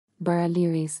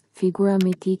Baraliris, figura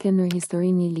mitike në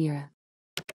historinë ilire.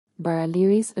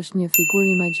 Baraliris është një figurë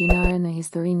imagjinare në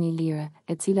historinë ilire,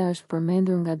 e cila është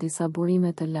përmendur nga disa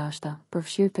burime të lashta,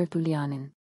 përfshirë Tertulianin.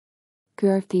 Ky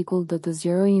artikull do të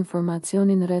zgjerojë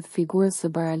informacionin rreth figurës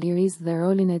së Baraliris dhe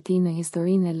rolin e tij në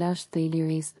historinë e lashtë të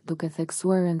Iliris, duke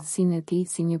theksuar rëndësinë e tij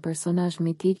si një personazh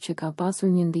mitik që ka pasur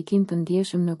një ndikim të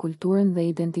ndjeshëm në kulturën dhe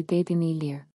identitetin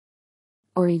ilir.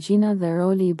 Origjina dhe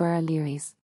roli i Baraliris.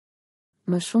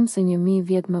 Më shumë se 1000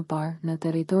 vjet më parë, në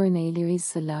territorin e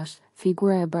Ilirisë së lashtë,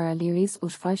 figura e Baraliris u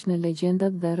shfaq në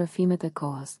legjendat dhe rrëfimet e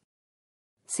kohës.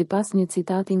 Sipas një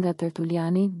citati nga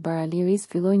Tertuliani, Baraliris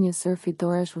filloi një sër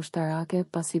fitoresh ushtarake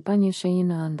pasi pa një shenjë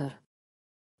në ëndër.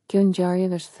 Kjo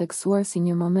ngjarje është theksuar si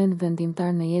një moment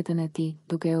vendimtar në jetën e tij,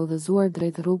 duke e udhëzuar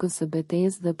drejt rrugës së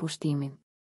betejës dhe pushtimit.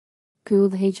 Ky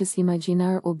udhëheqës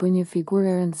imagjinar u bë një figurë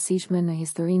e rëndësishme në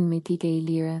historinë mitike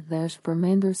ilire dhe është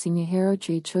përmendur si një hero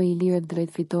që i çoi Ilirët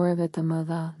drejt fitoreve të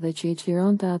mëdha dhe që i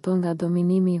çlironte ato nga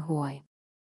dominimi i huaj.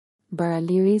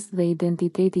 Baraliris dhe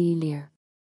identiteti ilir.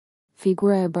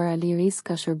 Figura e Baraliris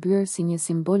ka shërbyer si një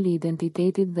simbol i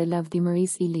identitetit dhe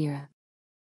lavdimërisë ilire.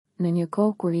 Në një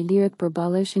kohë kur Ilirët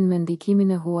përballeshin me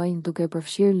ndikimin e huaj, duke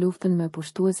përfshirë luftën me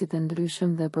pushtuesit e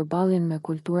ndryshëm dhe përballjen me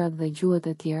kulturat dhe gjuhët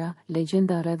e tjera,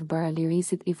 legjenda rreth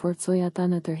Baralirisit i forcoi ata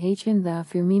në tërheqjen dhe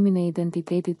afirmimin e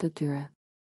identitetit të tyre.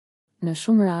 Në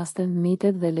shumë raste,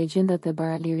 mitet dhe legjendat e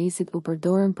Baralirisit u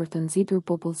përdorën për të nxitur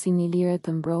popullsinë ilire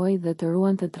të mbrojë dhe të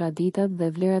ruante traditat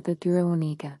dhe vlerat e tyre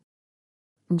unike.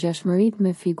 Ngjashmëritë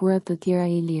me figurat të tjera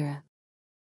ilire.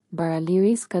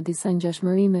 Baraliris ka disa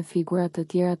ngjashmëri me figura të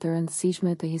tjera të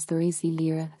rëndësishme të historisë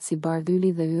ilire, si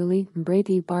Bardhyli dhe Ylli,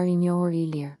 mbreti i parë i njohur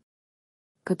ilir.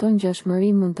 Këto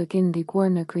ngjashmëri mund të kenë ndikuar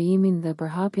në krijimin dhe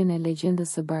përhapjen e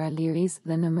legjendës së Baraliris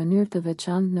dhe në mënyrë të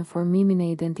veçantë në formimin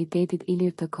e identitetit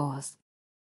ilir të kohës.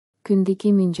 Ky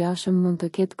ndikim i ngjashëm mund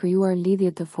të ketë krijuar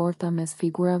lidhje të forta mes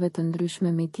figurave të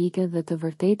ndryshme mitike dhe të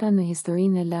vërteta në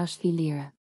historinë e lashtë ilire.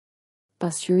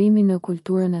 Pasqyrimi në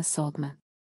kulturën e sotme.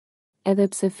 Edhe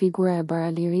pse figura e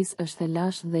Baraliris është e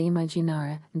lashtë dhe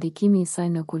imagjinare, ndikimi i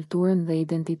saj në kulturën dhe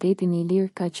identitetin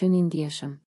ilir ka qenë i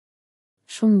ndjeshëm.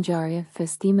 Shumë ngjarje,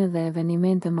 festime dhe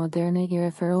evenimente moderne i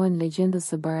referohen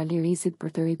legjendës së Baralirisit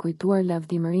për të rikujtuar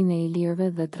lavdimërinë e ilirëve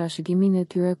dhe trashëgiminë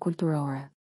e tyre kulturore.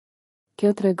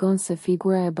 Kjo tregon se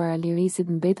figura e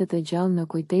Baralirisit mbetet e gjallë në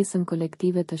kujtesën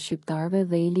kolektive të shqiptarëve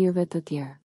dhe ilirëve të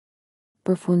tjerë.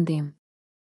 Përfundim.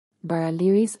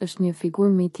 Baraliris është një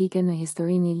figurë mitike në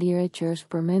historinë ilire që është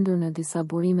përmendur në disa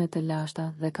burime të lashta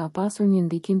dhe ka pasur një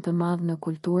ndikim të madh në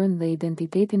kulturën dhe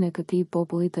identitetin e këtij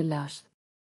populli të lashtë.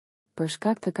 Për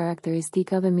shkak të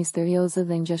karakteristikave misterioze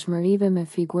dhe ngjashmërive me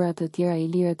figura të tjera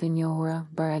ilire të njohura,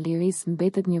 Baraliris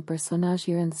mbetet një personazh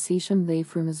i rëndësishëm dhe i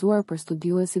frymëzuar për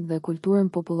studiuesit dhe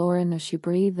kulturën popullore në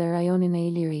Shqipëri dhe rajonin e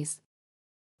Ilirisë.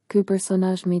 Ky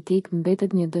personazh mitik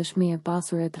mbetet një dëshmi e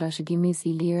pasur e trashëgimisë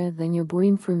ilire dhe një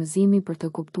burim frymëzimi për të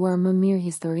kuptuar më mirë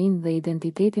historinë dhe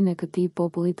identitetin e këtij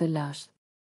populli të lashtë.